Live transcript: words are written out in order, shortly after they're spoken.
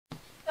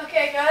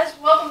Okay guys,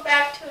 welcome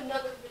back to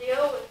another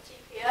video with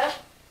TPF.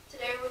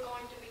 Today we're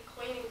going to be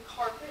cleaning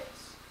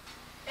carpets.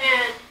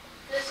 And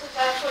this is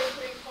actually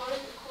pretty fun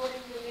according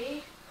to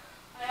me.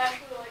 I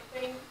actually like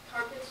cleaning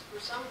carpets for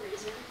some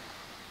reason.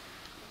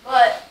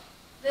 But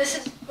this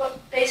is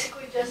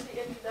basically just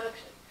the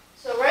introduction.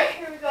 So right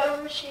here we got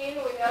our machine,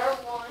 we got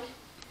our wand,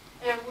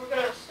 and we're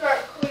going to start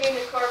cleaning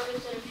the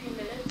carpets in a few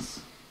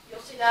minutes.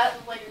 You'll see that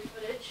in later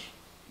footage.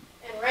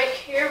 And right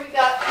here we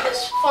got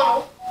this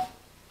funnel.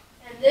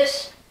 And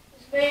this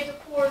is made to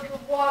pour the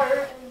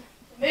water and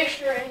the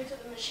mixture into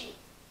the machine.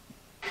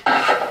 We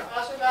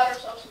also got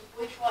ourselves some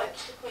bleach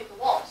wipes to clean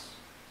the walls.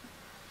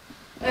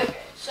 Okay,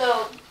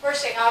 so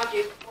first thing I would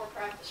do before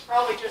practice,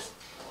 probably just,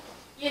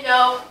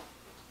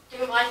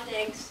 do my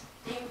things,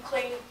 deep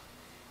clean.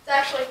 It's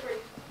actually pretty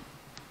fun.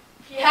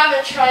 If you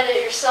haven't tried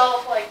it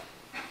yourself,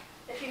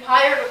 if you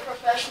hired a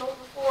professional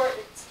before,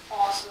 it's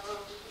awesome.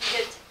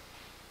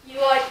 You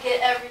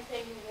get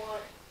everything you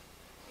want.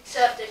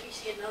 Except if you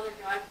see another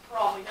guy,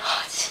 probably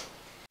not.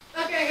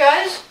 Okay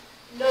guys,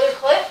 another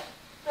clip.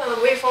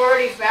 We've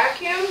already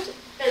vacuumed,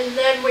 and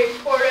then we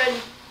poured in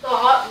the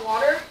hot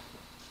water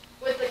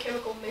with the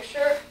chemical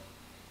mixture.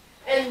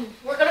 And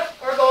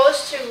our goal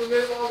is to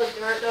remove all the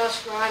dirt,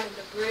 dust, grime, and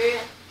debris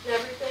and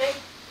everything.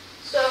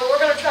 So we're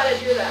going to try to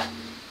do that.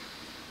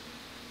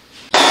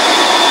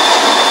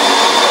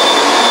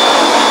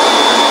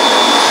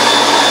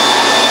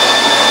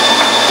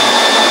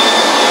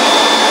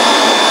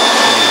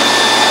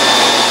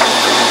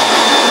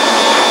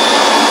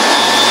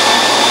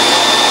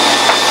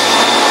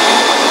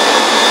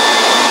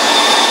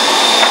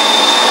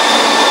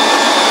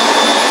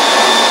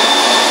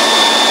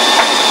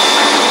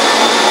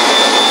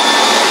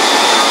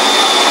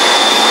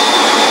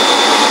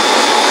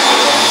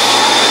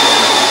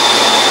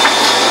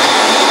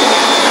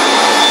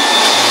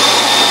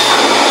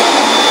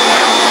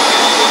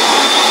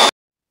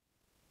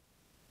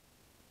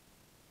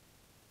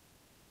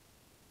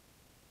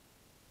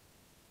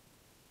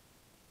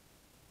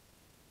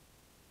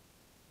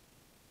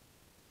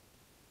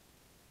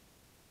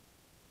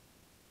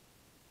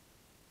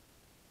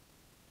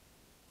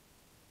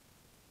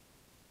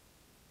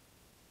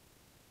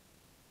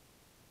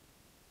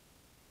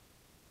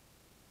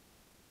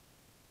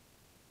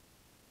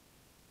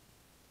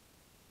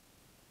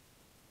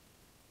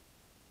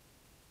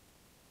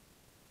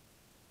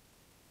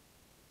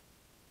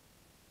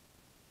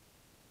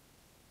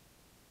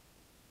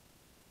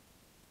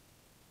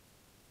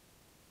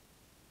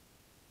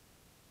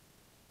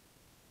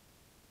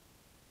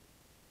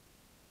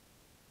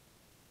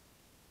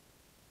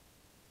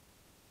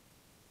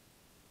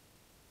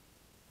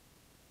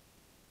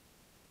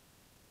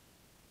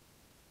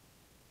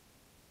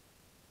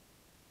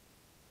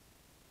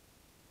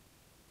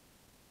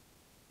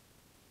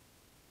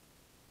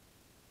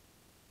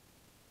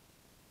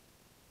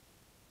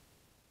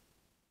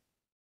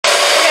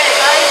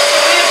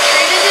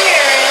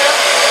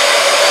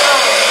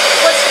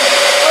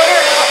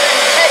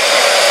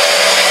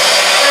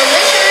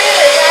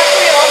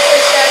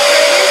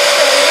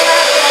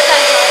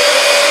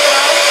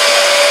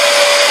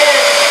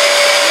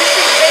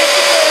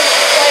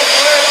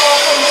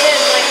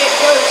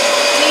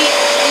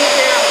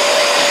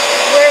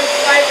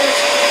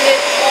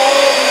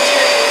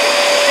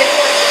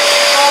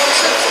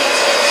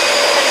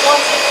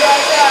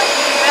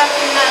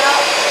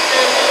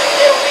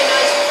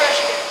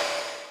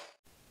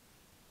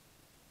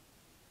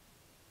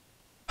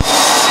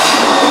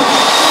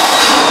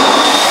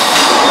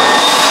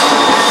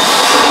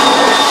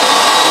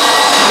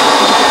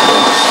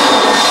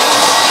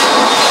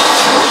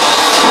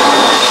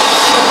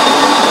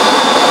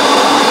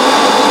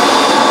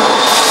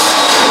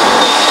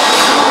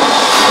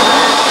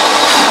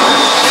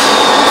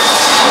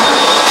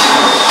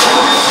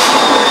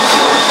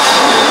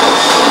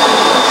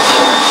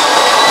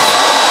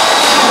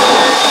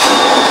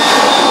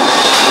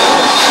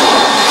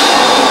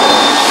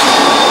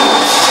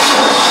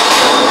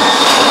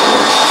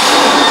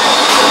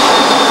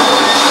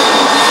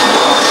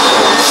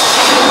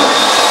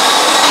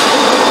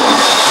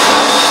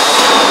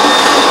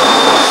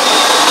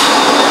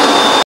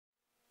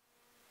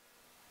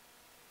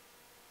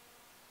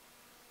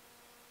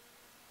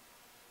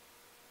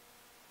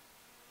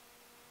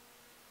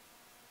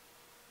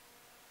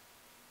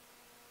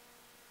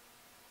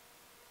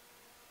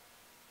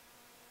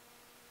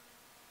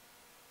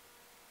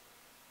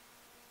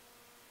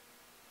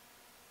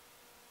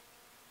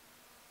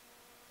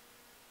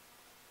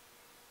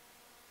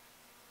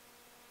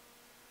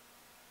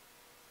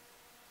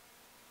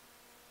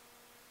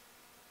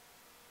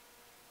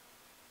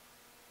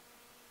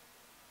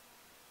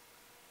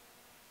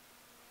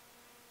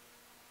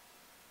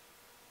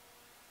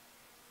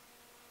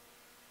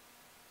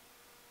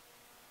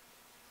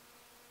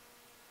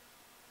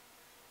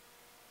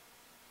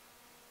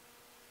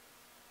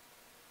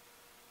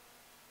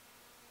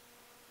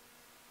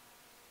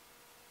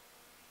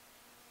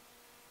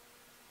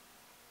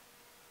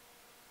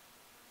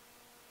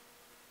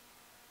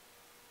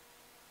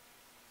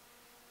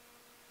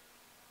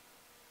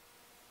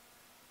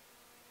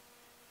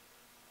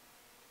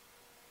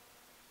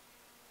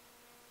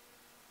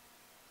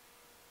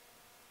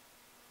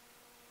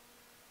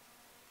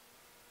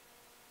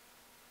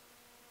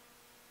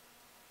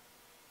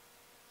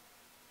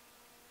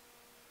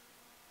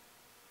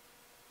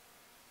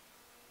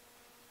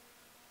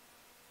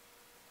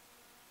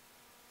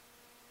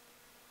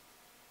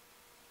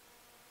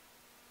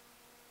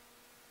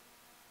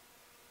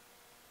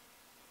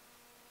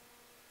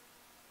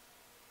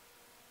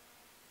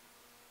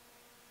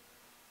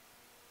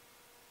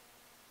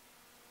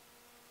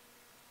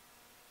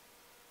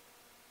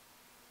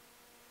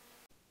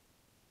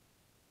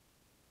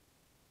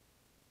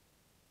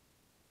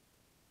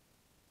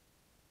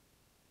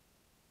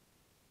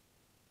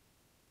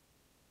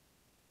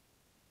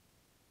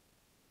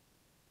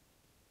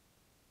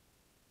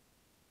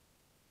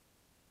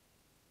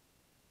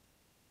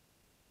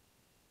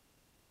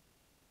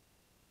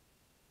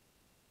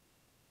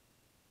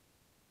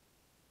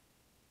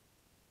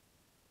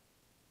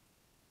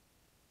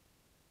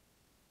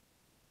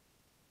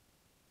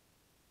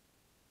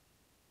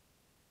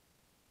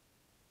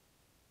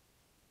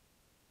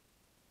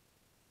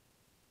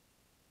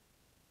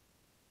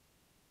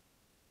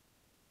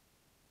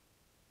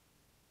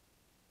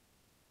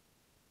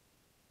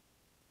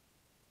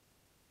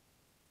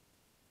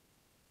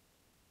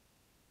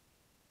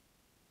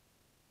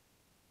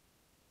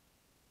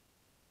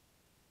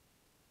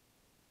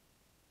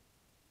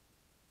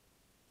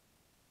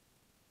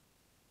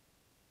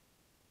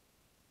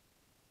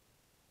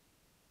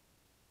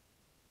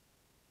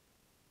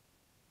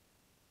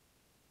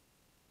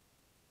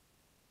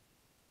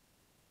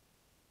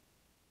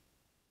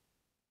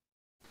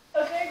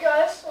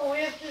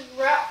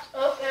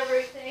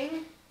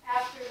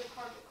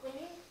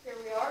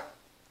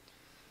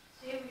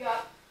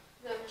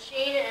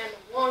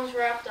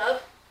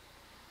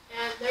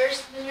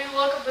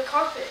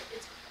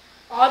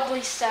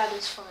 oddly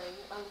satisfying.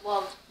 I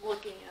love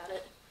looking at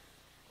it.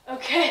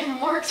 Okay,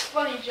 Mark's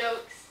funny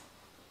jokes.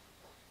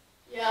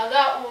 Yeah,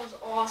 that was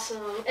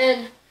awesome.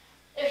 And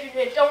if you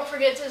did, don't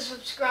forget to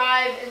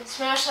subscribe and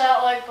smash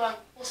that like button.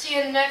 We'll see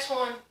you in the next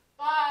one.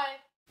 Bye.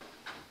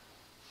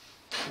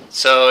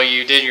 So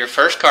you did your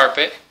first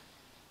carpet.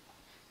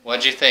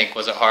 What'd you think?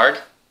 Was it hard?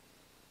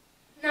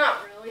 Not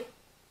really.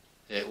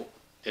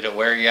 Did it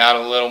wear you out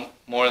a little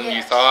more than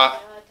you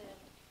thought? Yeah, it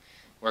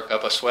did. Work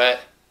up a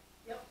sweat?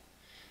 Yep.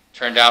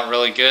 Turned out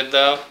really good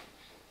though?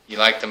 You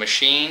like the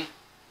machine?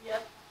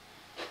 Yep.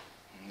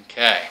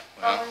 Okay.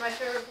 Well, Probably my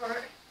favorite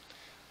part.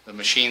 the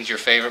machine's your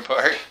favorite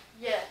part?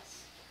 Yes.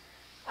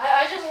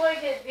 I just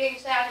like it being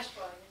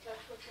satisfying. It's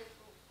actually pretty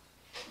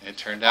cool. It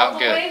turned out All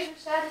good. the waves are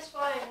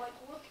satisfying. Like,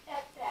 look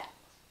at that.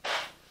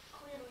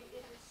 Clearly,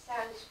 it is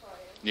satisfying.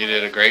 You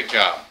did a great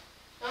job.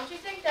 Don't you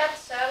think that's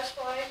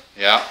satisfying?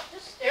 Yeah.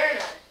 Just staring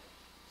at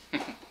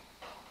it.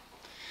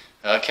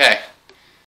 Okay.